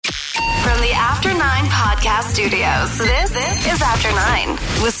Podcast Studios. This is After 9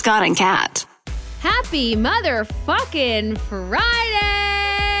 with Scott and Kat. Happy motherfucking Friday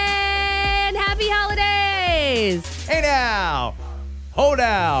and happy holidays. Hey now. Ho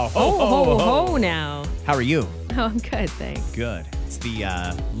now. Ho now. How are you? Oh, I'm good, thanks. Good. It's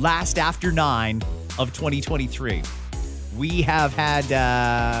the last After 9 of 2023. We have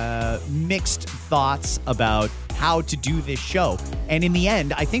had mixed thoughts about how to do this show. And in the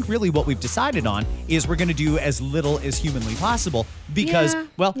end, I think really what we've decided on is we're going to do as little as humanly possible because,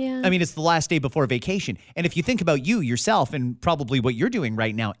 I mean, it's the last day before vacation. And if you think about you, yourself, and probably what you're doing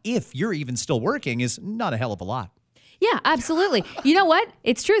right now, if you're even still working, is not a hell of a lot. Yeah, absolutely. You know what?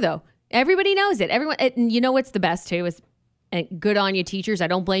 It's true, though. Everybody knows it. Everyone, and you know what's the best, too, is and good on you, teachers. I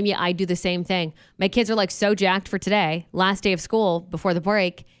don't blame you. I do the same thing. My kids are like so jacked for today, last day of school before the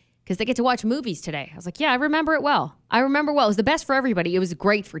break, because they get to watch movies today. I was like, yeah, I remember it well. It was the best for everybody. It was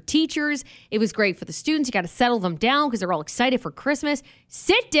great for teachers. It was great for the students. You got to settle them down because they're all excited for Christmas.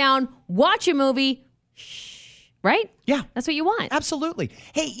 Sit down, watch a movie. Shh, right? Yeah. That's what you want. Absolutely.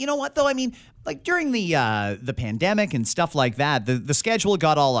 Hey, you know what, though? I mean, like during the pandemic and stuff like that, the schedule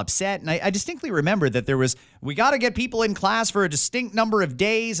got all upset. And I distinctly remember that we got to get people in class for a distinct number of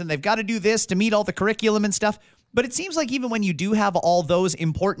days and they've got to do this to meet all the curriculum and stuff. But it seems like even when you do have all those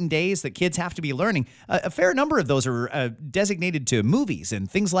important days that kids have to be learning, a fair number of those are designated to movies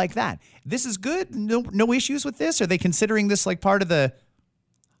and things like that. This is good. No issues with this? Are they considering this like part of the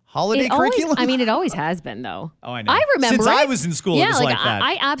holiday curriculum? It always has been, though. Oh, I know. I remember Since I was in school, it was like that.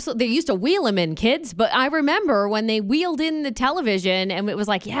 I absolutely, they used to wheel them in, kids, but I remember when they wheeled in the television and it was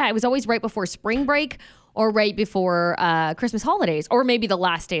like, it was always right before spring break or right before Christmas holidays or maybe the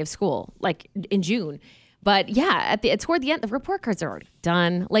last day of school, like in June. But yeah, toward the end, the report cards are already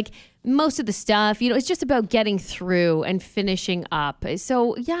done. Like most of the stuff, it's just about getting through and finishing up.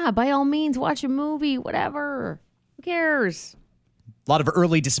 So yeah, by all means, watch a movie, whatever. Who cares? A lot of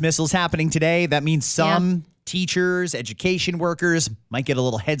early dismissals happening today. That means some teachers, education workers might get a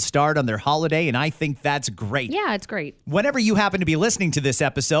little head start on their holiday, and I think that's great. Yeah, it's great. Whenever you happen to be listening to this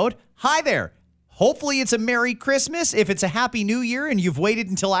episode, hi there. Hopefully it's a Merry Christmas. If it's a Happy New Year and you've waited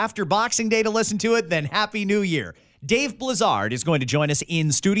until after Boxing Day to listen to it, then Happy New Year. Dave Blizzard is going to join us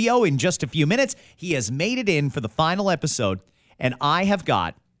in studio in just a few minutes. He has made it in for the final episode, and I have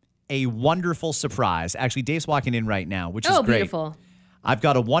got a wonderful surprise. Actually, Dave's walking in right now, which is great. Beautiful. I've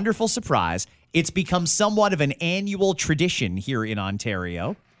got a wonderful surprise. It's become somewhat of an annual tradition here in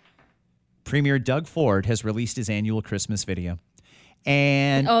Ontario. Premier Doug Ford has released his annual Christmas video.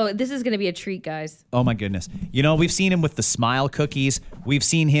 And this is going to be a treat, guys. Oh, my goodness. We've seen him with the smile cookies. We've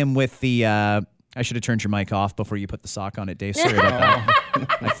seen him with the... I should have turned your mic off before you put the sock on it, Dave. Sorry about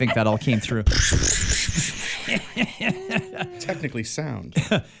that. I think that all came through. Technically sound.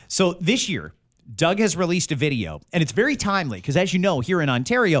 So this year, Doug has released a video, and it's very timely because, as you know, here in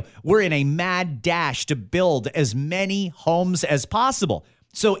Ontario, we're in a mad dash to build as many homes as possible.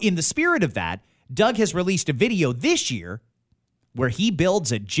 So in the spirit of that, Doug has released a video this year where he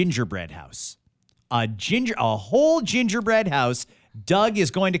builds a gingerbread house. A whole gingerbread house. Doug is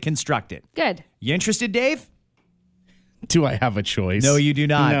going to construct it. Good. You interested, Dave? Do I have a choice? No, you do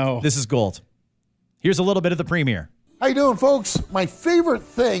not. No. This is gold. Here's a little bit of the premiere. How you doing, folks? My favorite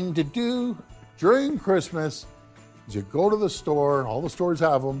thing to do during Christmas is you go to the store, all the stores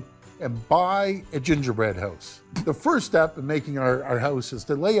have them, and buy a gingerbread house. The first step in making our house is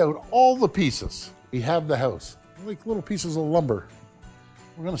to lay out all the pieces. We have the house, like little pieces of lumber.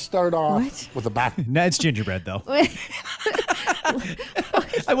 We're going to start off with the back. No, it's gingerbread, though.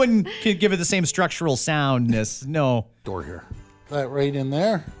 I wouldn't give it the same structural soundness. No. Door here. That right in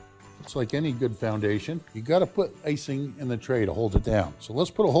there. Looks like any good foundation. You got to put icing in the tray to hold it down. So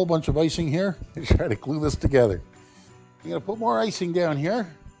let's put a whole bunch of icing here and try to glue this together. You got to put more icing down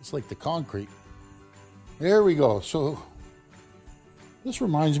here. It's like the concrete. There we go. So this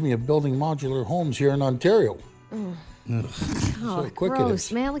reminds me of building modular homes here in Ontario. Oh,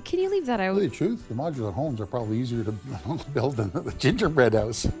 gross, man. Like, can you leave that out? To tell you the truth, the modular homes are probably easier to build than the gingerbread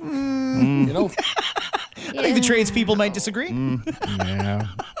house. I think the tradespeople might disagree. Yeah.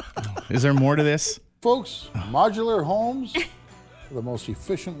 Is there more to this? Folks, modular homes are the most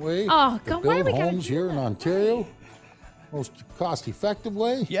efficient way Oh, to God, why are build we gonna homes do here in that? Ontario. Most cost-effective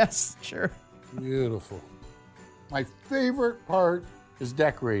way. Yes, sure. Beautiful. My favorite part is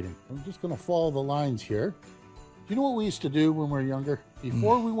decorating. I'm just going to follow the lines here. Do you know what we used to do when we were younger?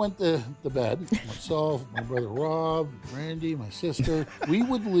 Before we went to bed, myself, my brother Rob, Randy, my sister, we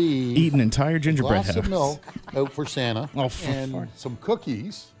would leave Eat an entire gingerbread glass house. of milk out for Santa for and some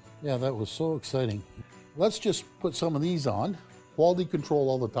cookies. Yeah, that was so exciting. Let's just put some of these on. Quality control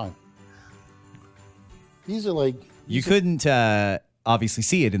all the time. These are like You couldn't obviously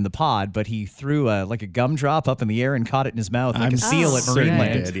see it in the pod, but he threw like a gumdrop up in the air and caught it in his mouth like a seal at certain he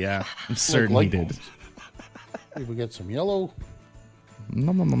Marineland. did, yeah. I'm certain he did. If we get some yellow,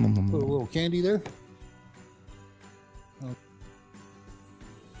 Nom, nom, nom, nom, nom. put a little candy there.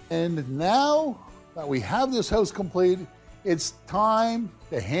 And now that we have this house complete, it's time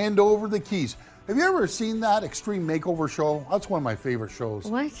to hand over the keys. Have you ever seen that Extreme Makeover show? That's one of my favorite shows.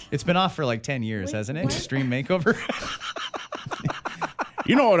 What? It's been off for like 10 years, hasn't it? Extreme Makeover.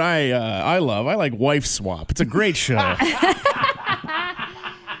 You know what I love? I like Wife Swap. It's a great show.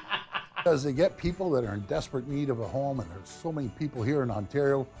 Because they get people that are in desperate need of a home, and there's so many people here in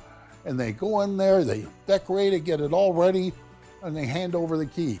Ontario, and they go in there, they decorate it, get it all ready, and they hand over the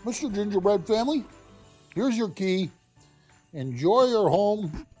key. Mr. Gingerbread family, here's your key. Enjoy your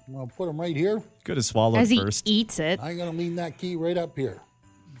home. I'm going to put them right here. Could have swallowed As he first. eats it. I'm going to lean that key right up here.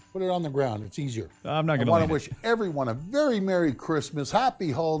 Put it on the ground. It's easier. I'm not I going want to to wish everyone a very Merry Christmas,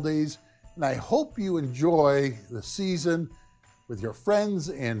 Happy Holidays, and I hope you enjoy the season with your friends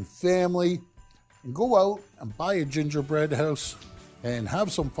and family. And go out and buy a gingerbread house and have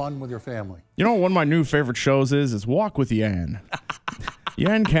some fun with your family. You know what one of my new favorite shows is Walk with Yan.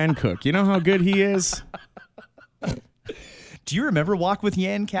 Yan can cook. You know how good he is? Do you remember Walk with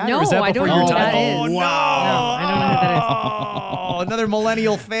Yan, Kat? No, or was that I before don't your know who time? that is. Oh, no. No, I don't know who that is. Oh, another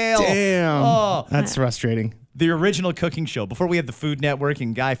millennial fail. Damn. Oh. That's frustrating. The original cooking show, before we had the Food Network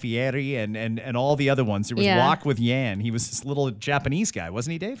and Guy Fieri and all the other ones, there was Yeah. Walk with Yan. He was this little Japanese guy,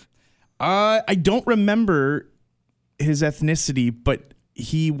 wasn't he, Dave? I don't remember his ethnicity, but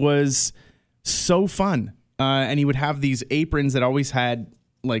he was so fun. And he would have these aprons that always had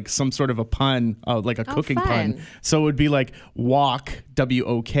like some sort of a pun, like a cooking fun. pun. So it would be like walk,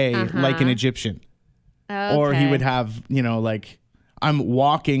 W-O-K, like an Egyptian. Or he Okay. would have, like, I'm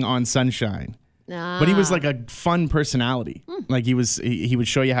walking on sunshine. But he was like a fun personality. Like he would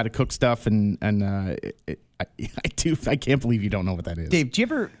show you how to cook stuff, and I can't believe you don't know what that is. Dave, do you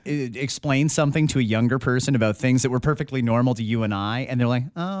ever explain something to a younger person about things that were perfectly normal to you and I, and they're like,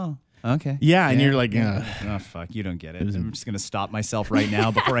 oh, okay. Yeah, and you're like, oh, fuck, you don't get it. I'm just going to stop myself right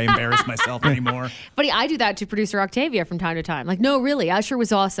now before I embarrass myself anymore. Buddy, I do that to producer Octavia from time to time. Like, no, really, Usher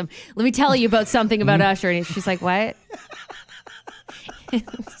was awesome. Let me tell you about something about Usher. And she's like, what?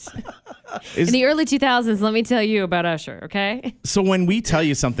 In the early 2000s, let me tell you about Usher, okay? So when we tell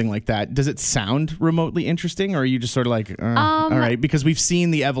you something like that, does it sound remotely interesting, or are you just sort of like, all right? Because we've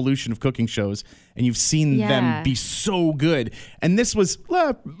seen the evolution of cooking shows, and you've seen them Yeah. be so good. And this was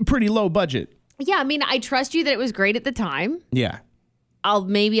pretty low budget. Yeah, I mean, I trust you that it was great at the time. Yeah. I'll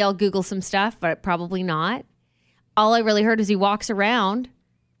Google some stuff, but probably not. All I really heard is he walks around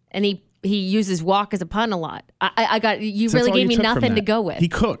and he uses walk as a pun a lot. I got you So that's really all gave me took from nothing to that. go with. He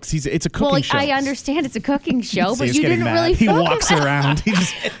cooks. It's a cooking well, show. I understand it's a cooking show, So but he's you getting didn't mad. really He focus. walks around. He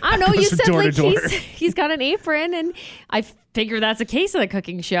just I don't know. You goes from said door to like door. he's got an apron, and I figure that's a case of the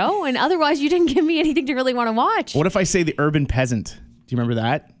cooking show. And otherwise, you didn't give me anything to really want to watch. What if I say the Urban Peasant? Do you remember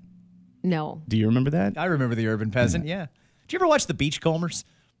that? No, Do you remember that? I remember the Urban Peasant, yeah. Did you ever watch The Beachcombers?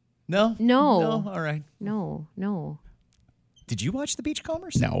 No? No. No? All right. no. Did you watch The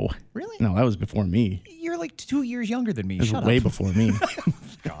Beachcombers? No. Really? No, that was before me. You're like 2 years younger than me. It was Shut way up. before me.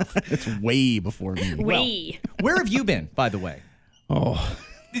 It's way before me. Way. Where have you been, by the way? Oh,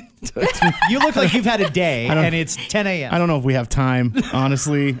 You look like you've had a day, and it's 10 a.m. I don't know if we have time,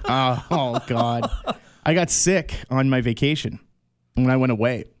 honestly. Oh, God. I got sick on my vacation when I went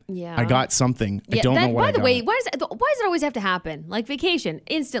away. Yeah. I got something. I don't know what By I the got. way, why does it always have to happen? Like vacation,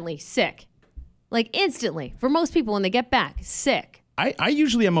 instantly sick. Like instantly. For most people, when they get back, sick. I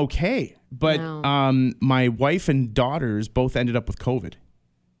usually am okay, but No. my wife and daughters both ended up with COVID.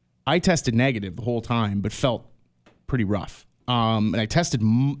 I tested negative the whole time, but felt pretty rough. And I tested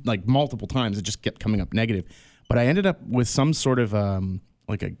multiple times. It just kept coming up negative. But I ended up with some sort of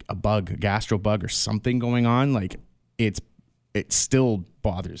like a bug, a gastro bug or something going on. Like it still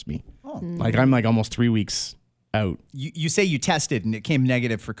bothers me. Like I'm like almost 3 weeks out. You say you tested and it came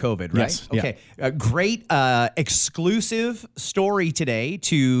negative for COVID, right? Yes, yeah. Okay. A great exclusive story today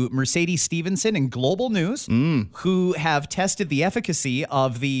to Mercedes Stevenson and Global News, who have tested the efficacy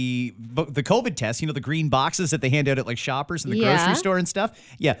of the COVID test. You know, the green boxes that they hand out at like Shoppers in the Yeah. grocery store and stuff.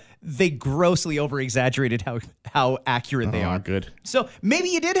 Yeah, they grossly over-exaggerated how accurate they are. Good. So maybe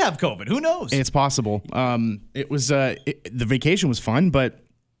you did have COVID. Who knows? It's possible. It was the vacation was fun, but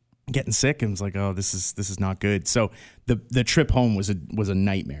getting sick and was like, oh, this is not good. So the trip home was a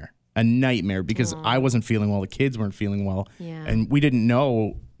nightmare. A nightmare because I wasn't feeling well, the kids weren't feeling well. Yeah. And we didn't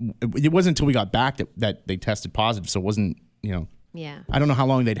know, it wasn't until we got back that they tested positive. So it wasn't, Yeah. I don't know how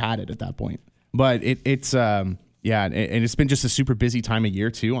long they'd had it at that point. But it's and it's been just a super busy time of year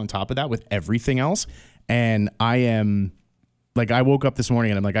too. On top of that, with everything else, and I am like, I woke up this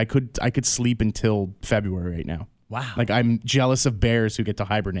morning and I'm like, I could sleep until February right now. Wow. Like, I'm jealous of bears who get to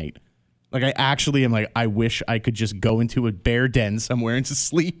hibernate. Like, I actually am like, I wish I could just go into a bear den somewhere and just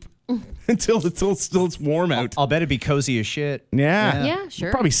sleep until it's warm out. I'll bet it'd be cozy as shit. Yeah. Yeah,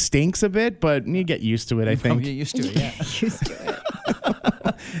 sure. Probably stinks a bit, but you get used to it, I I'll think. get used to it, yeah. Used to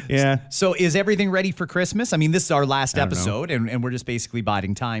it. Yeah. So is everything ready for Christmas? I mean, this is our last don't know. episode, and we're just basically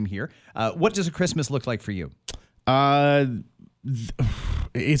biding time here. What does a Christmas look like for you?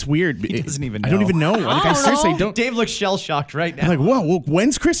 It's weird. He doesn't even I don't know. even know. Like, I seriously don't. Dave looks shell-shocked right now. I'm like, whoa, well,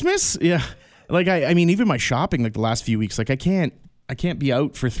 when's Christmas? Yeah. Like, I mean, even my shopping, like the last few weeks, like I can't be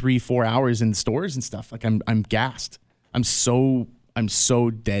out for 3-4 hours in stores and stuff. Like, I'm gassed. I'm so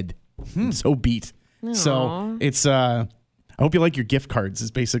dead. I'm so beat. So it's I hope you like your gift cards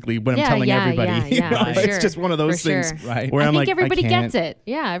is basically what I'm telling everybody. Yeah, You know, for it's sure, just one of those for things. sure. Right. Where I I'm think like, everybody can't. gets it.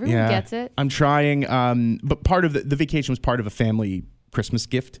 Yeah, everyone gets it. I'm trying, but part of the vacation was part of a family Christmas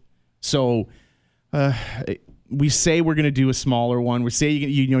gift. So we say we're going to do a smaller one. We say,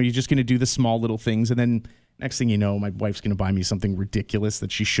 you're just going to do the small little things. And then next thing you know, my wife's going to buy me something ridiculous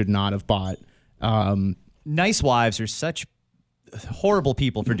that she should not have bought. Nice wives are such horrible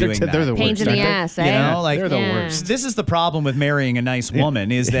people for doing that. They're the Pains worst. in the aren't they? ass, You eh? know, like They're the Yeah. worst. This is the problem with marrying a nice woman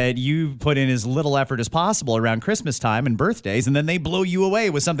is that you put in as little effort as possible around Christmas time and birthdays, and then they blow you away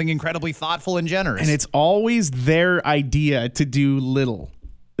with something incredibly thoughtful and generous. And it's always their idea to do little.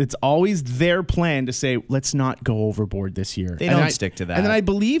 It's always their plan to say, let's not go overboard this year. They And don't I- stick to that. And then I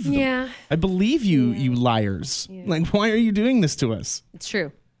believe them. Yeah. I believe you, you liars. Like, why are you doing this to us? It's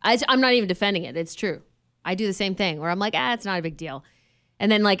true. I'm not even defending it. It's true. I do the same thing where I'm like, it's not a big deal.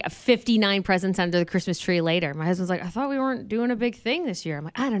 And then like 59 presents under the Christmas tree later, my husband's like, I thought we weren't doing a big thing this year. I'm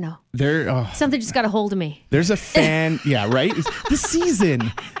like, I don't know. Something just got a hold of me. There's a fan. Yeah, right? It's the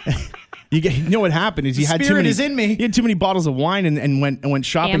season. You know what happened is you had too spirit many. is in me. You had too many bottles of wine and went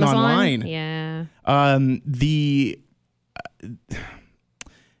shopping Amazon. online. Yeah.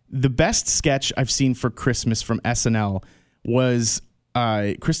 The best sketch I've seen for Christmas from SNL was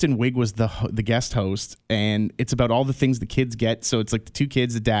Kristen Wiig was the guest host, and it's about all the things the kids get. So it's like the two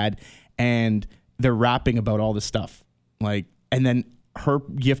kids, the dad, and they're rapping about all this stuff. Like, and then her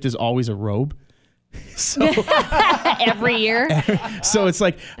gift is always a robe. So Every year. So it's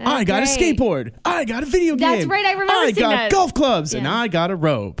like, I got a great. skateboard. I got a video game. That's right, I remember I seeing got that. golf clubs and Yeah. I got a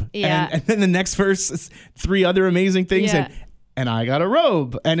robe. Yeah. And then the next verse is 3 other amazing things Yeah. and I got a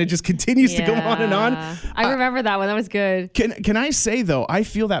robe. And it just continues to go on and on. Yeah. I remember that one. That was good. Can I say though, I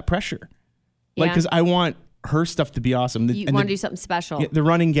feel that pressure. Like, Yeah. because I want her stuff to be awesome. You want to do something special. Yeah, the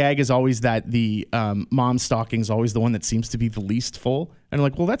running gag is always that the mom stocking is always the one that seems to be the least full. And I'm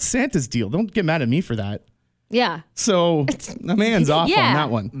like, well, that's Santa's deal. Don't get mad at me for that. Yeah. So the man's off Yeah. on that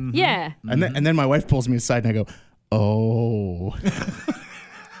one. Yeah. And then my wife pulls me aside and I go, oh,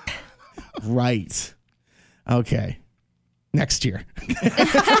 right. Okay. Next year.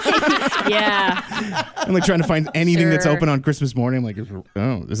 Yeah. I'm like trying to find anything that's Sure. open on Christmas morning. I'm like,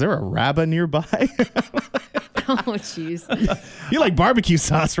 is there a Rabba nearby? Oh, jeez. You like barbecue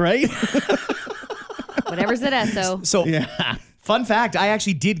sauce, right? Whatever's at Esso. So, Yeah. fun fact, I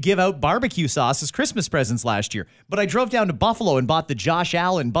actually did give out barbecue sauce as Christmas presents last year, but I drove down to Buffalo and bought the Josh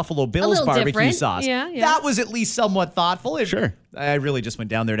Allen Buffalo Bills little barbecue different. sauce. Yeah, yeah. That was at least somewhat thoughtful. Sure. I really just went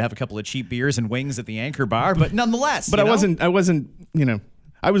down there to have a couple of cheap beers and wings at the Anchor Bar, but nonetheless. But you know? I wasn't,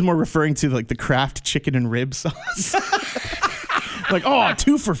 I was more referring to like the Kraft chicken and rib sauce. Like,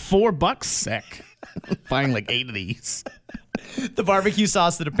 2 for $4, sick. Buying like 8 of these. the barbecue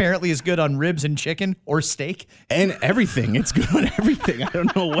sauce that apparently is good on ribs and chicken or steak. And everything. It's good on everything. I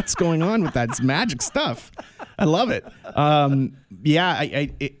don't know what's going on with that. It's magic stuff. I love it.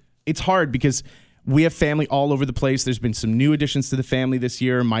 It's hard because we have family all over the place. There's been some new additions to the family this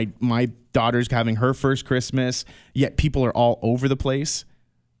year. My daughter's having her first Christmas, yet people are all over the place.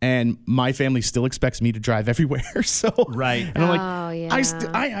 And my family still expects me to drive everywhere. So Right. And I'm like, Oh, yeah.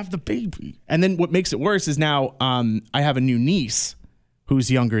 I have the baby. And then what makes it worse is now I have a new niece who's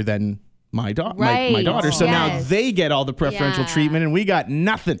younger than my my Right. daughter. So now Yes. they get all the preferential Yeah. treatment and we got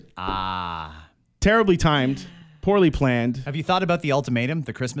nothing. Terribly timed, poorly planned. Have you thought about the ultimatum,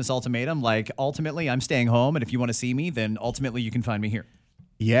 the Christmas ultimatum? Like, ultimately, I'm staying home, and if you want to see me, then ultimately you can find me here.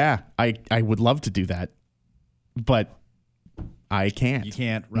 Yeah, I would love to do that. But I can't. You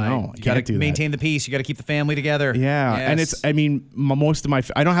can't, right? No, You got can't to do maintain the peace. You got to keep the family together. Yeah, and Yes. it's, I mean, most of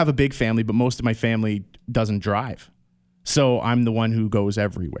I don't have a big family, but most of my family doesn't drive. So I'm the one who goes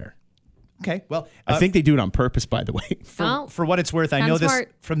everywhere. Okay. Well, I think they do it on purpose, by the way. for what it's worth, I Sounds know this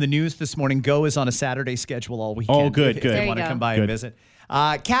smart. from the news this morning. Go is on a Saturday schedule all weekend. Oh, good, If good. they There you want to go. come by and visit.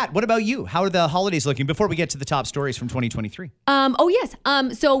 Kat, what about you? How are the holidays looking before we get to the top stories from 2023? Oh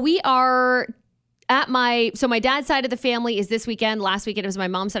yes. So we are at my dad's side of the family is this weekend. Last weekend it was my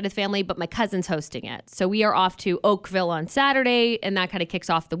mom's side of the family, but my cousin's hosting it. So we are off to Oakville on Saturday, and that kind of kicks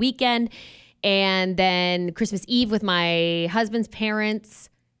off the weekend. And then Christmas Eve with my husband's parents,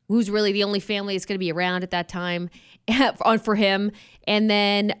 who's really the only family that's going to be around at that time for him. And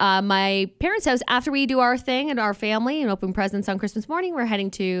then my parents' house, after we do our thing and our family and open presents on Christmas morning, we're heading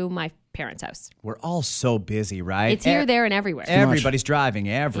to my parents' house. We're all so busy, right? It's here, there, and everywhere. Everybody's driving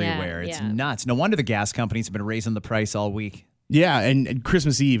everywhere. Yeah, It's yeah. nuts. No wonder the gas companies have been raising the price all week. Yeah, and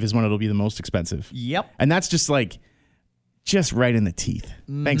Christmas Eve is when it'll be the most expensive. Yep. And that's just right in the teeth.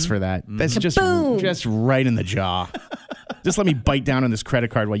 Thanks for that. That's just right in the jaw. Just let me bite down on this credit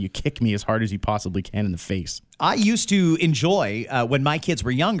card while you kick me as hard as you possibly can in the face. I used to enjoy, when my kids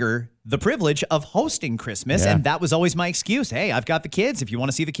were younger, the privilege of hosting Christmas. Yeah. And that was always my excuse. Hey, I've got the kids. If you want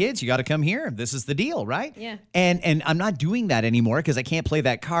to see the kids, you got to come here. This is the deal, right? Yeah. And I'm not doing that anymore because I can't play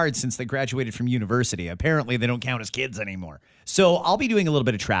that card since they graduated from university. Apparently, they don't count as kids anymore. So I'll be doing a little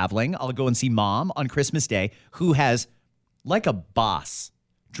bit of traveling. I'll go and see Mom on Christmas Day, who has, like a boss,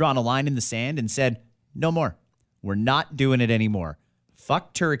 drawn a line in the sand and said, no more. We're not doing it anymore.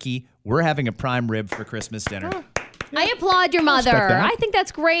 Fuck turkey. We're having a prime rib for Christmas dinner. I applaud your mother. respect that. I think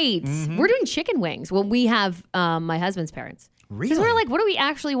that's great. We're doing chicken wings when we have my husband's parents. Because we're Really? like, what do we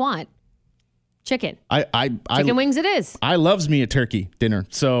actually want? Chicken. Chicken Wings it is. I loves me a turkey dinner.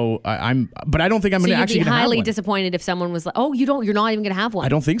 So but I don't think I'm So going to you'd actually be gonna have highly one. disappointed if someone was like, oh, you're not even going to have one. I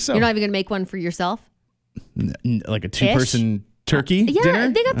don't think so. You're not even going to make one for yourself? Like a 2-person turkey Yeah, dinner?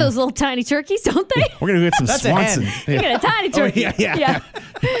 they got those little tiny turkeys, don't they? We're going to get some That's a Swanson. hen. They got a tiny turkey. yeah.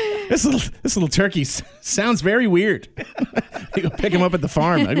 This little turkey sounds very weird. You go pick him up at the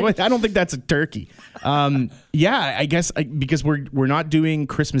farm. I don't think that's a turkey. Yeah, I guess because we're not doing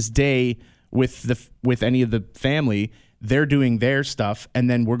Christmas Day with any of the family. They're doing their stuff, and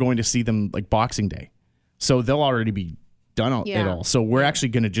then we're going to see them like Boxing Day. So they'll already be done it all. So we're actually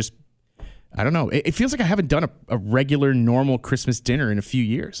going to just, I don't know. It feels like I haven't done a regular, normal Christmas dinner in a few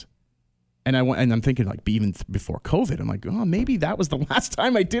years. And I'm thinking like even before COVID, I'm like, oh, maybe that was the last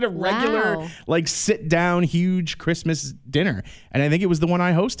time I did a regular Wow. like sit down huge Christmas dinner. And I think it was the one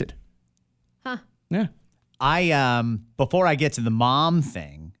I hosted. Huh. Yeah. Before I get to the mom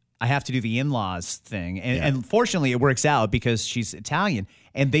thing, I have to do the in-laws thing. And fortunately, it works out because she's Italian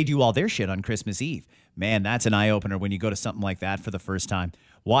and they do all their shit on Christmas Eve. Man, that's an eye-opener when you go to something like that for the first time.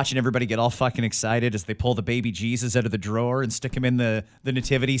 Watching everybody get all fucking excited as they pull the baby Jesus out of the drawer and stick him in the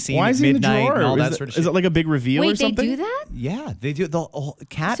nativity scene Why at is he in the midnight drawer? and all Is that it- sort of Is shit. it like a big reveal or Wait, they something? do that? Yeah, they do. The whole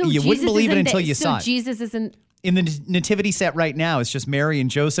cat, So you Jesus wouldn't believe it isn't until there- you saw it. Jesus isn't. In the nativity set right now, it's just Mary and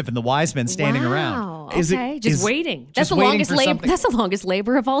Joseph and the wise men standing around. Wow. Is it- Okay, just is- waiting. just That's the waiting longest for labor. something. That's the longest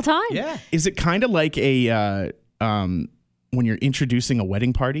labor of all time. Yeah. Is it kind of like when you're introducing a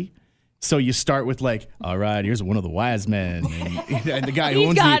wedding party? So you start with like, all right, here's one of the wise men, and the guy who He's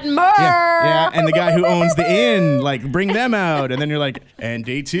owns got the myrrh. yeah, and the guy who owns the inn, like bring them out, and then you're like, and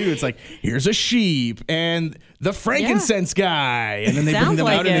day 2, it's like here's a sheep and the frankincense guy, and then they bring Sounds them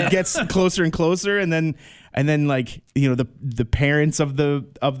like out, and it. it gets closer and closer, and then like the parents of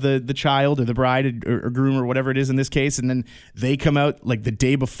the child or the bride or groom or whatever it is in this case, and then they come out like the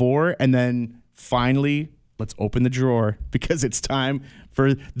day before, and then finally let's open the drawer because it's time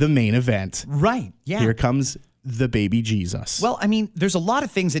for the main event. Right. Yeah. Here comes the baby Jesus. Well, I mean, there's a lot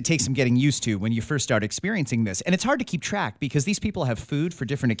of things that take some getting used to when you first start experiencing this. And it's hard to keep track because these people have food for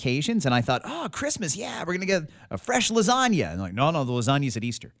different occasions. And I thought, oh, Christmas, yeah, we're going to get a fresh lasagna. And like, no, the lasagna's at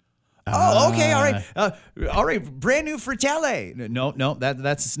Easter. Oh, okay, all right. All right, brand new frittelle. No,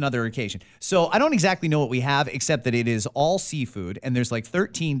 that's another occasion. So I don't exactly know what we have, except that it is all seafood, and there's like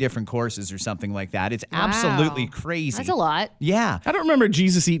 13 different courses or something like that. It's absolutely Wow. crazy. That's a lot. Yeah. I don't remember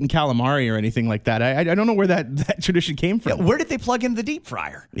Jesus eating calamari or anything like that. I don't know where that tradition came from. Where did they plug in the deep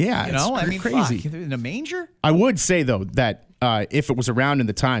fryer? Yeah, you it's know, I mean, crazy. fuck, in a manger? I would say though that if it was around in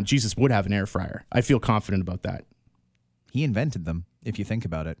the time, Jesus would have an air fryer. I feel confident about that. He invented them, if you think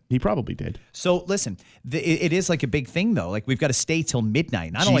about it. He probably did. So listen, it is like a big thing though. Like we've got to stay till midnight.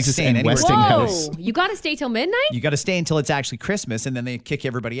 And I don't like Jesus staying and anywhere. Westinghouse. Whoa, you got to stay till midnight You got to stay until it's actually Christmas, and then they kick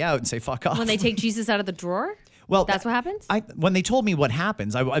everybody out and say "fuck off." when they take Jesus out of the drawer? Well, That's what happens? When they told me what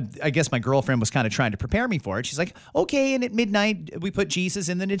happens, I guess my girlfriend was kind of trying to prepare me for it. She's like, "Okay," and at midnight we put Jesus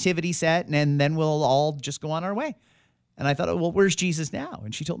in the nativity set, and then we'll all just go on our way. And I thought, "Oh, well, where's Jesus now?"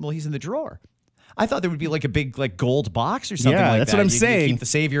 And she told me, "Well, he's in the drawer." I thought there would be like a big like gold box or something Yeah, like that's that. what I'm You saying. keep the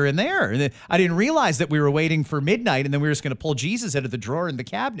Savior in there. And then I didn't realize that we were waiting for midnight and then we were just going to pull Jesus out of the drawer in the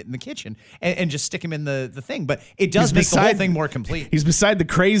cabinet in the kitchen and just stick him in the thing. But it does make the whole thing more complete. He's beside the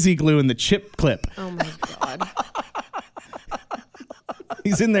crazy glue and the chip clip. Oh my God.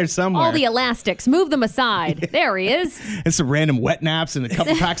 He's in there somewhere. All the elastics, move them aside. There he is. And some random wet naps and a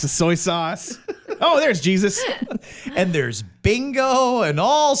couple packs of soy sauce. Oh, there's Jesus. And there's bingo and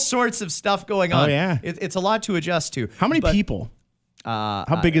all sorts of stuff going on. Oh, yeah. It's a lot to adjust to. How many But, people?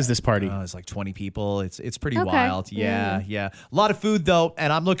 How big is this party? It's like 20 people. It's pretty Okay. wild. Yeah. A lot of food, though,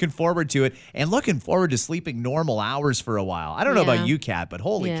 and I'm looking forward to it and looking forward to sleeping normal hours for a while. I don't know Yeah. about you, Kat, but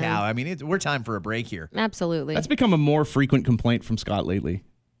holy Yeah. cow. I mean, we're time for a break here. Absolutely. That's become a more frequent complaint from Scott lately.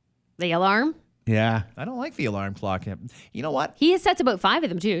 The alarm. Yeah. I don't like the alarm clock. You know what? He sets about 5 of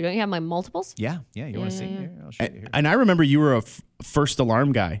them too. Don't you have my multiples? Yeah. You want to see? Here, I'll show you here. And I remember you were a first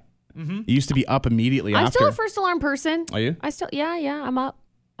alarm guy. You used to be up immediately I'm after. still a first alarm person. Are you? Yeah. I'm up.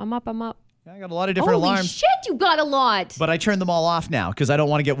 I'm up. I got a lot of different Holy alarms. shit, you got a lot. But I turned them all off now because I don't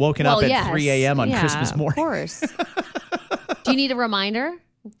want to get woken up at 3 a.m. on Christmas morning. Of course. Do you need a reminder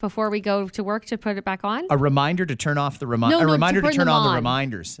before we go to work to put it back on? A reminder to turn off the No, reminder. to A reminder to turn turn them on the on.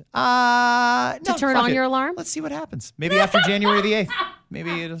 reminders. No, turn fuck on it. your alarm? Let's see what happens. Maybe after January the 8th.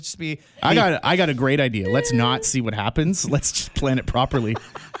 Maybe it'll just be. I got a great idea. Let's not see what happens. Let's just plan it properly.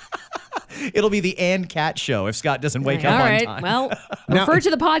 It'll be the Ann Cat show if Scott doesn't wake All up right. on time. Well, Now- refer to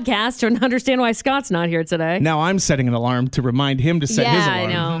the podcast to understand why Scott's not here today. Now I'm setting an alarm to remind him to set his I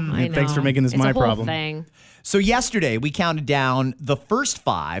alarm. know. I know. Thanks for making this It's my a whole problem. Thing. So yesterday we counted down the first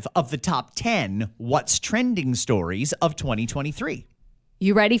 5 of the top 10 What's Trending stories of 2023.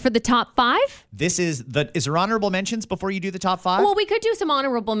 You ready for the top 5? Is there honorable mentions before you do the top 5? Well, we could do some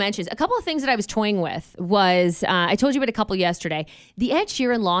honorable mentions. A couple of things that I was toying with was I told you about a couple yesterday. The Ed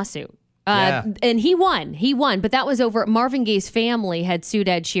Sheeran lawsuit. Yeah. And he won, but that was over Marvin Gaye's family had sued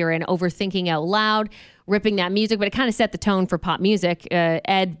Ed Sheeran over Thinking Out Loud, ripping that music, but it kind of set the tone for pop music.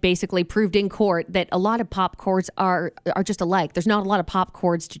 Ed basically proved in court that a lot of pop chords are just alike. There's not a lot of pop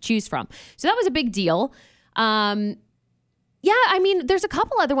chords to choose from. So that was a big deal. Yeah, I mean, there's a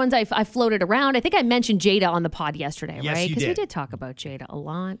couple other ones I floated around. I think I mentioned Jada on the pod yesterday, Yes, right? you Because we did. did talk about Jada a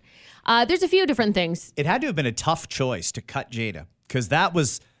lot. There's a few different things. It had to have been a tough choice to cut Jada because that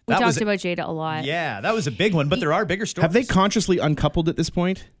was We talked about Jada a lot. yeah, that was a big one. But there are bigger stories. Have they consciously uncoupled at this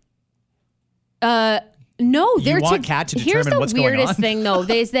point? No, they're want Kat to Here's determine the what's going weirdest on? thing, though,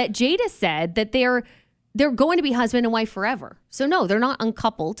 is that Jada said that they're going to be husband and wife forever. So no, they're not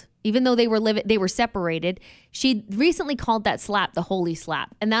uncoupled, even though they were separated. She recently called that slap the holy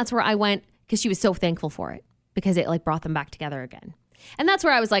slap, and that's where I went because she was so thankful for it because it like brought them back together again. And that's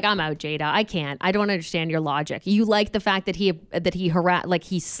where I was like, I'm out, Jada. I can't. I don't understand your logic. You like the fact that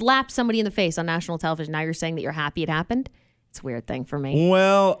he slapped somebody in the face on national television. Now you're saying that you're happy it happened. It's a weird thing for me.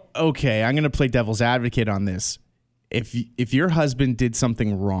 Well, okay, I'm going to play devil's advocate on this. If your husband did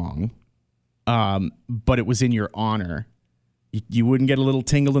something wrong, but it was in your honor, you wouldn't get a little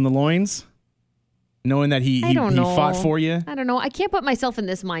tingle in the loins, knowing that he I don't know. fought for you. I don't know. I can't put myself in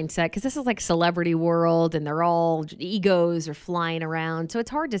this mindset because this is like celebrity world and they're all egos are flying around. So it's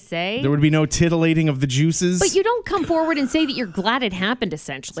hard to say. There would be no titillating of the juices. But you don't come forward and say that you're glad it happened,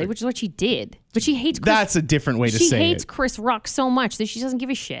 essentially, which is what she did. But she hates Chris. That's a different way to she say hates it. Chris Rock so much that she doesn't give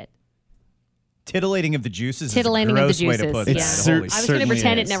a shit. Titillating of the juices Titillating of the is a gross way to juices, put yeah. that. It's Holy I was going to certainly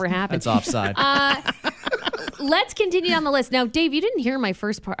pretend is. it never happened. That's offside. Let's continue on the list. Now, Dave, you didn't hear my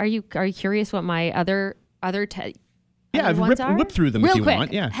first part. Are you curious what my other Yeah, other ones are? whip through them Real if you quick,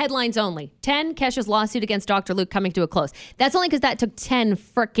 want. Yeah. Headlines only. 10, Kesha's lawsuit against Dr. Luke coming to a close. That's only because that took 10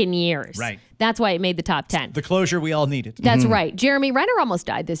 frickin' years. Right. That's why it made the top 10. The closure we all needed. That's right. Jeremy Renner almost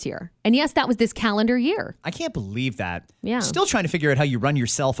died this year. And yes, that was this calendar year. I can't believe that. Yeah. Still trying to figure out how you run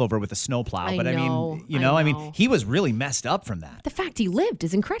yourself over with a snowplow. I But I know, mean, I I mean, know. he was really messed up from that. The fact he lived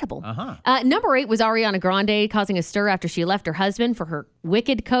is incredible. Number 8 was Ariana Grande causing a stir after she left her husband for her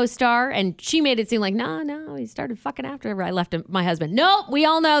Wicked co-star. And she made it seem like, no, he started fucking after I left my husband. Nope, we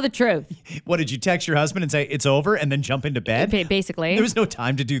all know the truth. What, did you text your husband and say, it's over, and then jump into bed? Basically. There was no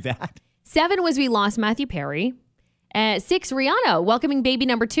time to do that. 7 was we lost Matthew Perry. 6, Rihanna welcoming baby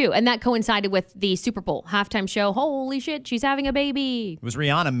number 2. And that coincided with the Super Bowl halftime show. Holy shit, she's having a baby. It was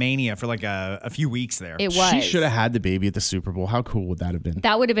Rihanna mania for like a few weeks there. It was. She should have had the baby at the Super Bowl. How cool would that have been?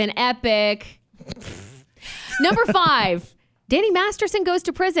 That would have been epic. Number 5, Danny Masterson goes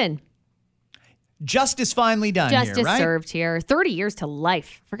to prison. Justice finally done Justice here, right? served here. 30 years to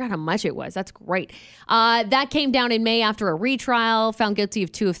life. Forgot how much it was. That's great. That came down in May after a retrial, found guilty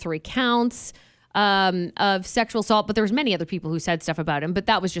of 2 of 3 counts. of sexual assault, but there was many other people who said stuff about him, but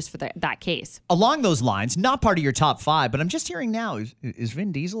that was just for that case. Along those lines, not part of your top 5, but I'm just hearing now, is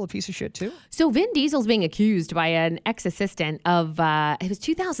Vin Diesel a piece of shit too? So Vin Diesel's being accused by an ex-assistant of, it was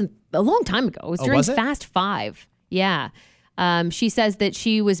 2000, a long time ago. It was during was it? Fast 5. Yeah. She says that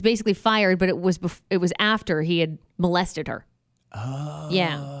she was basically fired, but it was after he had molested her. Oh.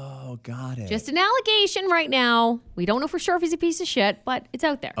 Yeah. Oh, got it. Just an allegation right now. We don't know for sure if he's a piece of shit, but it's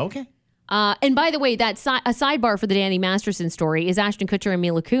out there. Okay. And by the way, a sidebar for the Danny Masterson story is Ashton Kutcher and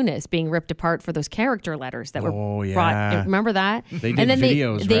Mila Kunis being ripped apart for those character letters that were brought. Remember that? They did and then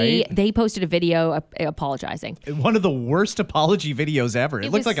videos, right? They posted a video apologizing. One of the worst apology videos ever.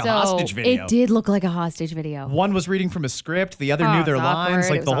 It looked like a hostage video. It did look like a hostage video. One was reading from a script. The other knew their lines.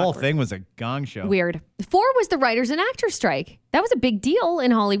 Awkward. Like the whole thing was a gong show. Weird. 4 was the writers and actors strike. That was a big deal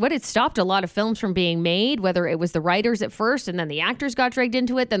in Hollywood. It stopped a lot of films from being made, whether it was the writers at first and then the actors got dragged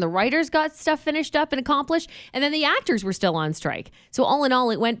into it. Then the writers got stuff finished up and accomplished. And then the actors were still on strike. So all in all,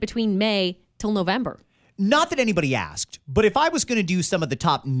 it went between May till November. Not that anybody asked, but if I was going to do some of the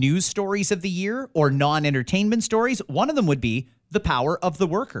top news stories of the year or non-entertainment stories, one of them would be the power of the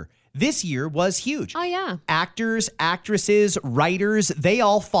worker. This year was huge. Oh, yeah. Actors, actresses, writers, they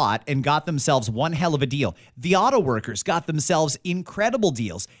all fought and got themselves one hell of a deal. The auto workers got themselves incredible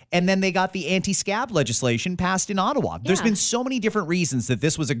deals. And then they got the anti-scab legislation passed in Ottawa. There's Yeah. been so many different reasons that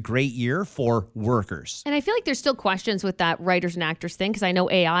this was a great year for workers. And I feel like there's still questions with that writers and actors thing because I know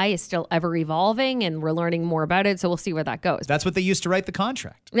AI is still ever evolving and we're learning more about it. So we'll see where that goes. That's what they used to write the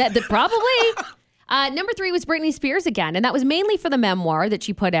contract. Probably. Number 3 was Britney Spears again, and that was mainly for the memoir that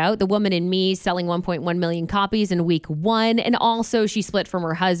she put out, The Woman in Me, selling 1.1 million copies in week 1. And also she split from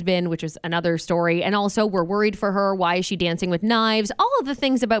her husband, which was another story. And also we're worried for her. Why is she dancing with knives? All of the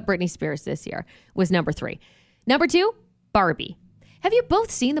things about Britney Spears this year was number 3. Number 2, Barbie. Have you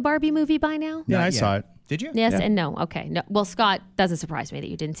both seen the Barbie movie by now? Yeah, Not I yet. saw it. Did you? Yes and no. Okay. No. Well, Scott, doesn't surprise me that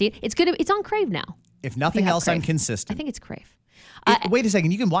you didn't see it. It's good. It's on Crave now. If nothing have else, I'm Crave. I consistent. think it's Crave. Wait a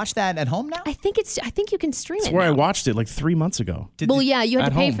second. You can watch that at home now? I think you can stream That's it. where I now. watched it like 3 months ago. Well, yeah, you had At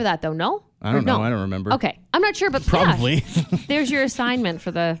to pay home. for that though. No, I don't Or know. no? I don't remember. Okay, I'm not sure, but Probably. yeah, there's your assignment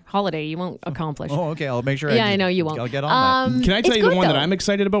for the holiday. You won't accomplish. Oh, okay. I'll make sure. Yeah, I know you won't. I'll get on that. Can I tell It's you the good, one that though. I'm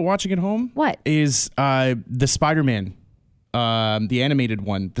excited about watching at home? What? Is the Spider-Man, the animated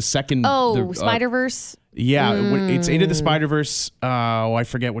one, the second. Oh, the, Spider-Verse. Yeah, it's Into the Spider-Verse. Oh, I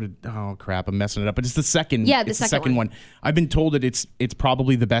forget what it. Oh crap, I'm messing it up. But it's the second. Yeah, the it's second one. I've been told that it's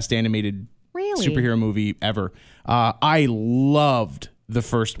probably the best animated Really? superhero movie ever. I loved the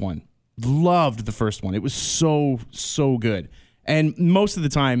first one. Loved the first one. It was so good. And most of the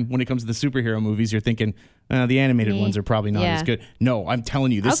time, when it comes to the superhero movies, you're thinking the animated ones are probably not Yeah. as good. No, I'm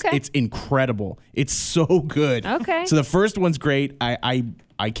telling you, this Okay. it's incredible. It's so good. Okay. So the first one's great.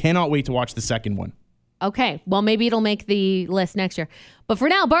 I cannot wait to watch the second one. Okay, well maybe it'll make the list next year. But for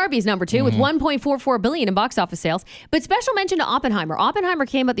now, Barbie's number 2 with 1.44 billion in box office sales. But special mention to Oppenheimer. Oppenheimer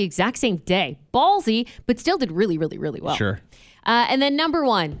came out the exact same day. Ballsy, but still did really, really, really well. Sure. And then number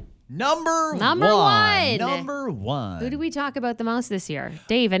 1. Number one. Number one. Who do we talk about the most this year?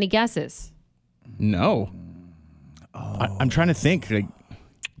 Dave, any guesses? No. I'm trying to think. Like,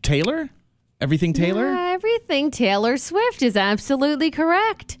 Taylor? Everything Taylor? Everything Taylor Swift is absolutely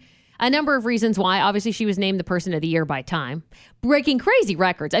correct. A number of reasons why. Obviously, she was named the Person of the Year by Time, breaking crazy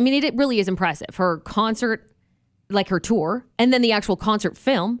records. I mean, it really is impressive. Her concert, like her tour, and then the actual concert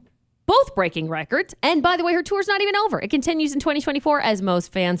film, both breaking records. And by the way, her tour's not even over. It continues in 2024, as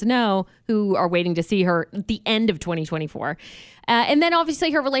most fans know who are waiting to see her at the end of 2024. And then obviously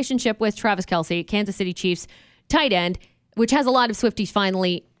her relationship with Travis Kelce, Kansas City Chiefs tight end, which has a lot of Swifties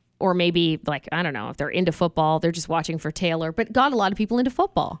finally, or maybe like, I don't know, if they're into football, they're just watching for Taylor, but got a lot of people into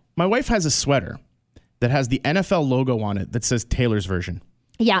football. My wife has a sweater that has the NFL logo on it that says Taylor's version.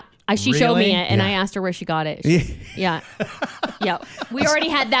 Yeah, she showed me Really? it, and I asked her where she got it. Yeah. We already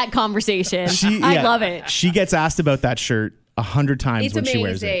had that conversation. I love it. She gets asked about that shirt 100 times It's when she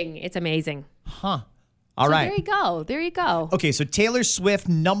wears it. amazing. It's amazing. All So right. there you go. There you go. Okay, so Taylor Swift,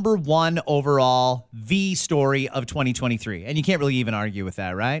 number one overall, the story of 2023. And you can't really even argue with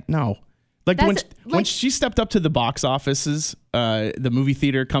that, right? No. Like That's when she stepped up to the box offices, the movie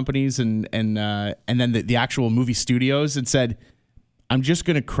theater companies and then the actual movie studios and said, I'm just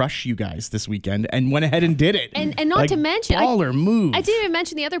going to crush you guys this weekend, and went ahead and did it. And not Like, to mention, baller move. I didn't even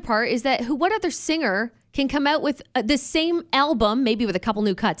mention the other part is that what other singer can come out with the same album, maybe with a couple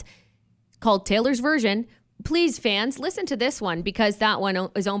new cuts, called Taylor's Version? Please, fans, listen to this one because that one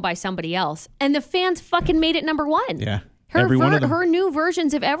is owned by somebody else. And the fans fucking made it number one. Yeah. Her, Every one of them. her new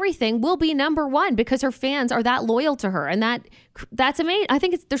versions of everything will be number one because her fans are that loyal to her. And that's amazing. I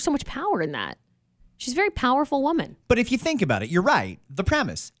think there's so much power in that. She's a very powerful woman. But if you think about it, you're right. The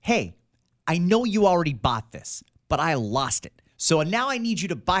premise, hey, I know you already bought this, but I lost it. So now I need you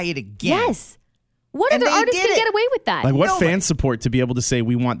to buy it again. Yes. What And other they artist did can it. get away with that? Like, what Nobody. fan support to be able to say,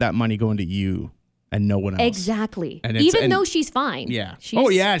 we want that money going to you and no one else? Exactly. And it's- Even and- though she's fine. Yeah. Oh,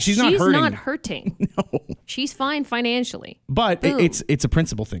 yeah, she's not hurting. She's not hurting. No. She's fine financially. But Boom. it's a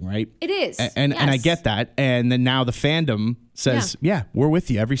principle thing, right? It is. And I Yes. get that. And then now the fandom says, yeah, we're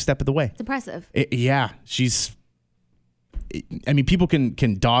with you every step of the way. It's impressive. I mean, people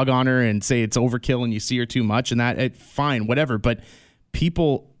can dog on her and say it's overkill and you see her too much and that, fine, whatever. But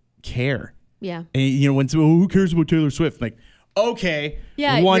people care. Yeah. And, who cares about Taylor Swift? Like, okay,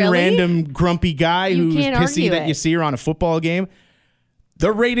 Yeah, one really? random grumpy guy You who's can't pissy argue that it. you see her on a football game.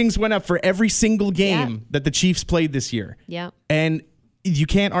 The ratings went up for every single game Yeah. that the Chiefs played this year. Yeah. And you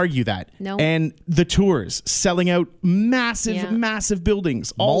can't argue that. No. And the tours selling out massive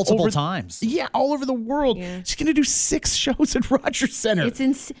buildings all Multiple over times. Yeah, all over the world. Yeah. She's going to do 6 shows at Rogers Center. It's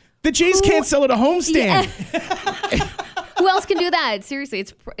insane. The Jays can't sell at a homestand. Who else can do that? Seriously,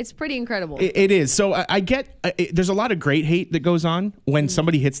 it's pretty incredible. It is. So I get there's a lot of great hate that goes on when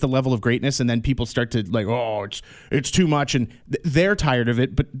somebody hits the level of greatness and then people start to like, oh, it's too much and they're tired of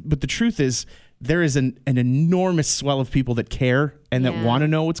it. But the truth is there is an enormous swell of people that care and that Yeah. want to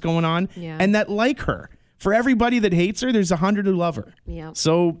know what's going on Yeah. and that like her. For everybody that hates her, there's 100 who love her. Yeah.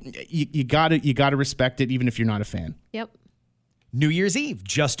 So you gotta respect it even if you're not a fan. Yep. New Year's Eve,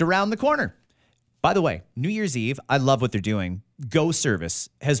 just around the corner. By the way, New Year's Eve, I love what they're doing. Go service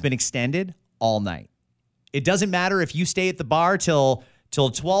has been extended all night. It doesn't matter if you stay at the bar till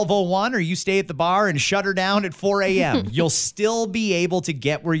 12:01 or you stay at the bar and shut her down at 4 a.m. You'll still be able to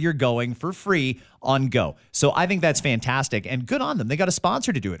get where you're going for free on Go. So I think that's fantastic and good on them. They got a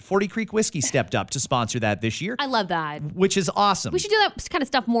sponsor to do it. 40 Creek Whiskey stepped up to sponsor that this year, I love that. which is awesome. We should do that kind of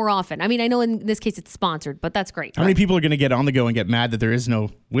stuff more often. I mean, I know in this case it's sponsored, but that's great. How many people are going to get on the go and get mad that there is no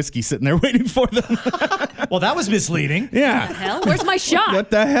whiskey sitting there waiting for them? Well, that was misleading. Yeah. Hell, where's my shot?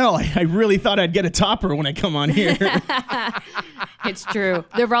 What the hell? I really thought I'd get a topper when I come on here. It's true.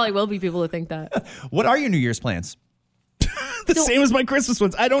 There probably will be people who think that. What are your New Year's plans? The same as my Christmas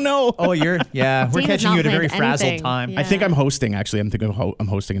ones. I don't know. Oh, we're Dave has catching you not at a very planned frazzled anything. time. Yeah. I think I'm hosting, actually. I'm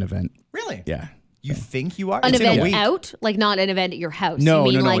hosting an event. Really? Yeah. You think you are? An It's in a event week. out, like not an event at your house. No,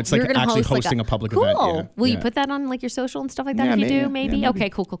 you mean no, like it's like you're gonna actually host hosting a public cool. event, yeah. Will you Yeah. put that on like your social and stuff like that? Yeah, if you maybe. do, maybe. Yeah, maybe. Okay,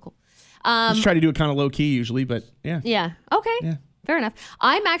 cool. Just try to do it kind of low key usually, but yeah. Yeah. Okay. Fair enough.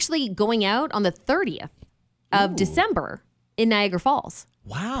 I'm actually going out on the 30th of December in Niagara Falls.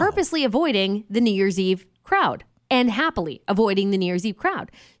 Wow. Purposely avoiding the New Year's Eve crowd and happily avoiding the New Year's Eve crowd.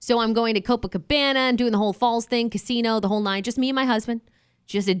 So I'm going to Copacabana and doing the whole falls thing, casino, the whole nine, just me and my husband,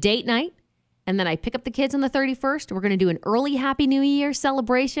 just a date night. And then I pick up the kids on the 31st. We're going to do an early Happy New Year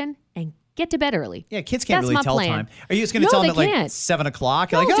celebration and get to bed early. Yeah, kids can't That's really my tell plan. time. Are you just going to No, tell them they at like can't. 7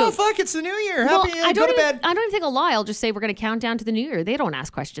 o'clock? No, You're like, oh, dude. fuck, it's the New Year. Well, Happy, I go to don't bed. even think I'll lie. I'll just say we're going to count down to the New Year. They don't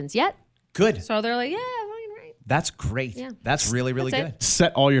ask questions yet. Good. So they're like, yeah, fine, right. That's great. Yeah. That's really, really That's good. it.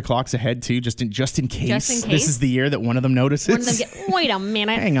 Set all your clocks ahead too, just in case. Just in This case. is the year that one of them notices. One of them get, wait a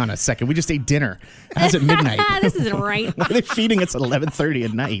minute. Hang on a second. We just ate dinner. How's it midnight? This isn't right. Why are they feeding us at 11:30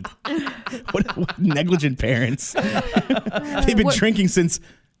 at night? What negligent parents. They've been drinking since.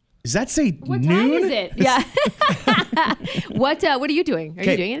 Does that say What noon? time is it? Yeah. What are you doing? Are you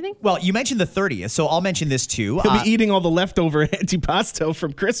Okay. doing anything? Well, you mentioned the 30th, so I'll mention this too. He'll be eating all the leftover antipasto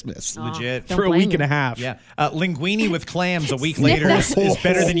from Christmas legit. Don't for a blame week you. and a half. Yeah. Linguine with clams a week Sniff later that- is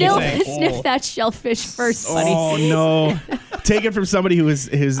better than you think. Sniff that shellfish first, buddy. Oh no! Take it from somebody who is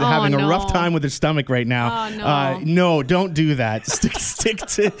having a no. rough time with their stomach right now. Oh, no. No, don't do that. Stick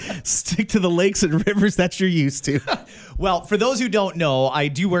to the lakes and rivers that you're used to. Well, for those who don't know, I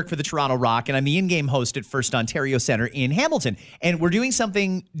do work for the Toronto Rock, and I'm the in-game host at First Ontario Centre in Hamilton. And we're doing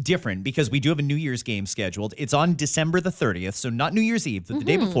something different because we do have a New Year's game scheduled. It's on December the 30th, so not New Year's Eve, but the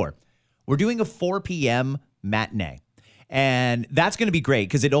day before. We're doing a 4 p.m. matinee. And that's going to be great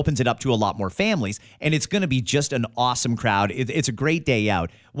because it opens it up to a lot more families. And it's going to be just an awesome crowd. It's a great day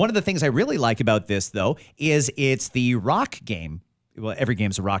out. One of the things I really like about this, though, is it's the Rock game. Well, every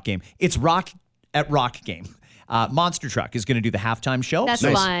game's a Rock game. It's Rock at Rock game. Monster Truck is going to do the halftime show. That's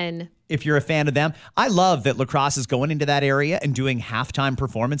So fun. if you're a fan of them. I love that Lacrosse is going into that area and doing halftime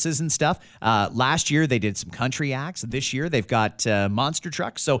performances and stuff. Last year, they did some country acts. This year, they've got Monster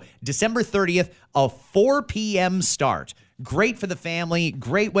Truck. So December 30th, a 4 p.m. start. Great for the family.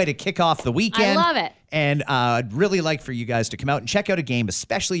 Great way to kick off the weekend. I love it. And I'd really like for you guys to come out and check out a game,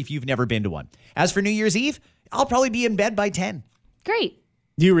 especially if you've never been to one. As for New Year's Eve, I'll probably be in bed by 10. Great.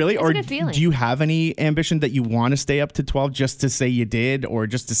 Do you really? It's a Or good feeling. do you have any ambition that you want to stay up to 12 just to say you did, or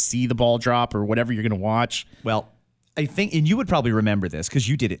just to see the ball drop or whatever you're going to watch? Well, I think, and you would probably remember this because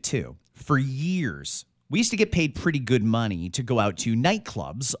you did it too. For years, we used to get paid pretty good money to go out to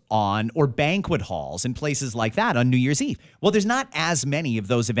nightclubs or banquet halls and places like that on New Year's Eve. Well, there's not as many of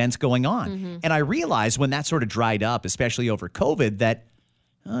those events going on. And I realized when that sort of dried up, especially over COVID, that,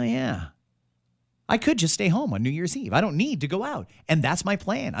 oh yeah, I could just stay home on New Year's Eve. I don't need to go out. And that's my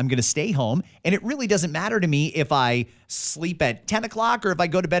plan. I'm going to stay home. And it really doesn't matter to me if I sleep at 10 o'clock or if I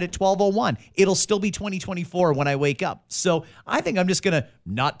go to bed at 12:01. It'll still be 2024 when I wake up. So I think I'm just going to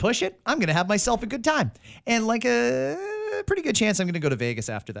not push it. I'm going to have myself a good time. And like a pretty good chance I'm going to go to Vegas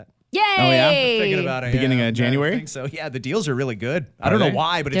after that. Yay! Oh, yeah? Thinking about it. Beginning yeah. of January? I think so. Yeah, the deals are really good. I don't know they?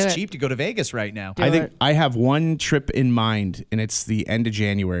 why, but Do it's it. cheap to go to Vegas right now. I think it. I have one trip in mind, and it's the end of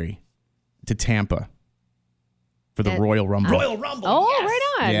January to Tampa for the Royal Rumble. Royal Rumble. Oh, yes.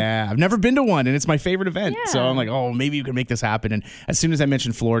 right on. Yeah, I've never been to one, and it's my favorite event. So Yeah. I'm like, oh, maybe you can make this happen. And as soon as I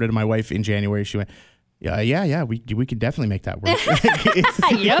mentioned Florida to my wife in January, she went, yeah, we could definitely make that work.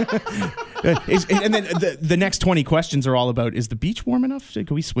 Yep. And then the next 20 questions are all about, is the beach warm enough? Can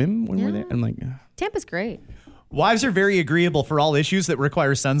we swim when we're there? I'm like, Tampa's great. Wives are very agreeable for all issues that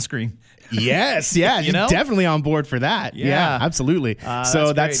require sunscreen. yes, yeah, You know? definitely on board for that. Yeah, Yeah. absolutely.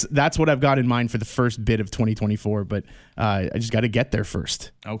 So that's that's what I've got in mind for the first bit of 2024, but I just got to get there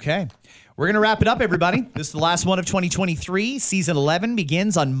first. Okay. We're going to wrap it up, everybody. This is the last one of 2023. Season 11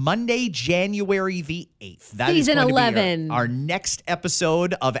 begins on Monday, January the 8th. That is Season going to be 11. our next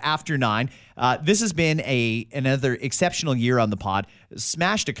episode of After 9. This has been another exceptional year on the pod.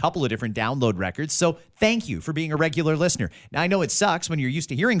 Smashed a couple of different download records. So thank you for being a regular listener. Now, I know it sucks when you're used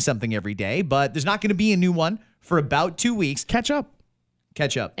to hearing something every day, but there's not going to be a new one for about 2 weeks. Catch up.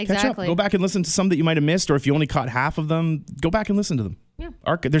 Catch up. Catch up. Exactly. Go back and listen to some that you might have missed, or if you only caught half of them, go back and listen to them. Yeah.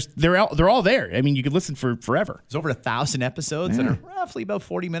 They're all there. I mean, you could listen for forever. There's over 1,000 episodes that are roughly about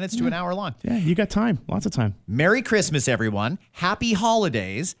 40 minutes to an hour long. Yeah, you got time. Lots of time. Merry Christmas, everyone. Happy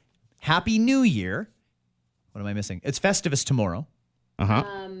holidays. Happy New Year. What am I missing? It's Festivus tomorrow.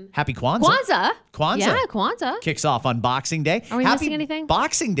 Happy Kwanzaa. Kwanzaa. Yeah, Kwanzaa. Kicks off on Boxing Day. Are we Happy missing anything?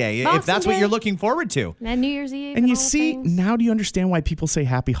 Boxing Day, if Boxing that's what Day. you're looking forward to. And New Year's Eve. And you all the see, things. now do you understand why people say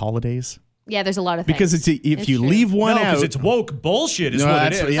happy holidays? Yeah, there's a lot of things. Because if It's you true. leave one No, out. because it's woke bullshit is No, what it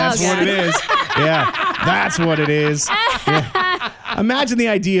that's is. that's Oh, what God. it is. Yeah, that's what it is. Yeah. Imagine the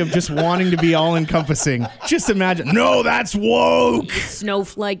idea of just wanting to be all encompassing. Just imagine. No, that's woke.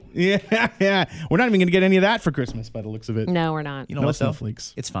 Snowflake. Yeah. We're not even going to get any of that for Christmas by the looks of it. No, we're not. You know No what, though?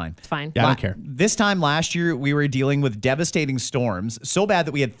 snowflakes. It's fine. It's fine. Yeah, I don't care. This time last year, we were dealing with devastating storms, so bad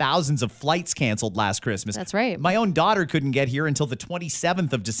that we had thousands of flights canceled last Christmas. That's right. My own daughter couldn't get here until the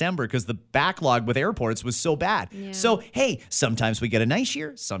 27th of December because the backlog with airports was so bad. So, hey, sometimes we get a nice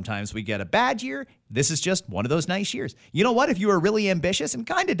year, sometimes we get a bad year. This is just one of those nice years. You know what? If you are really ambitious and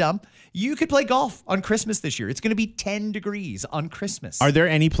kind of dumb, you could play golf on Christmas this year. It's going to be 10 degrees on Christmas. Are there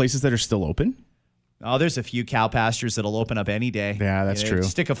any places that are still open? Oh, there's a few cow pastures that'll open up any day. Yeah, that's true.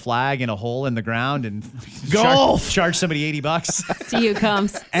 Stick a flag in a hole in the ground and Golf! charge somebody $80. See who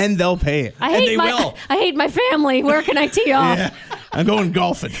comes. And they'll pay it. I And hate they my will. I hate my family. Where can I tee off? Yeah. I'm going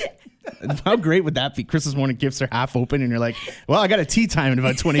golfing. How great would that be? Christmas morning gifts are half open, and you're like, "Well, I got a tea time in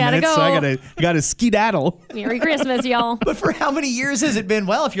about 20 Gotta minutes, so go. I gotta skedaddle." Merry Christmas, y'all. But for how many years has it been?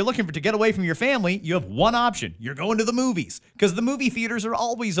 Well, if you're looking to get away from your family, you have one option. You're going to the movies because the movie theaters are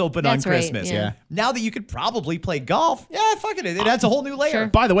always open That's on right, Christmas. yeah. Now that you could probably play golf, yeah, fuck it. It adds a whole new layer. Sure.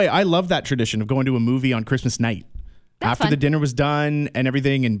 By the way, I love that tradition of going to a movie on Christmas night. That's After fun. the dinner was done and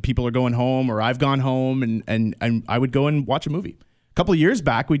everything, and people are going home, or I've gone home, and I would go and watch a movie. A couple of years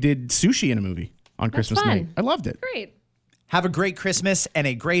back, we did sushi in a movie on Christmas fun. night. I loved it. Great. Have a great Christmas and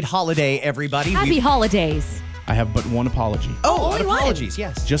a great holiday, everybody. Happy holidays. I have but one apology. only one. apologies,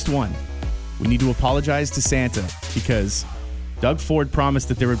 yes. Just one. We need to apologize to Santa because Doug Ford promised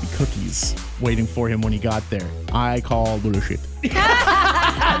that there would be cookies waiting for him when he got there. I call bullshit.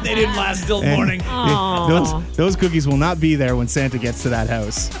 They didn't last till morning. Those cookies will not be there when Santa gets to that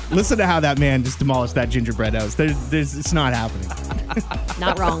house. Listen to how that man just demolished that gingerbread house. It's not happening.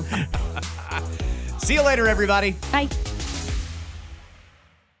 Not wrong. See you later, everybody. Bye.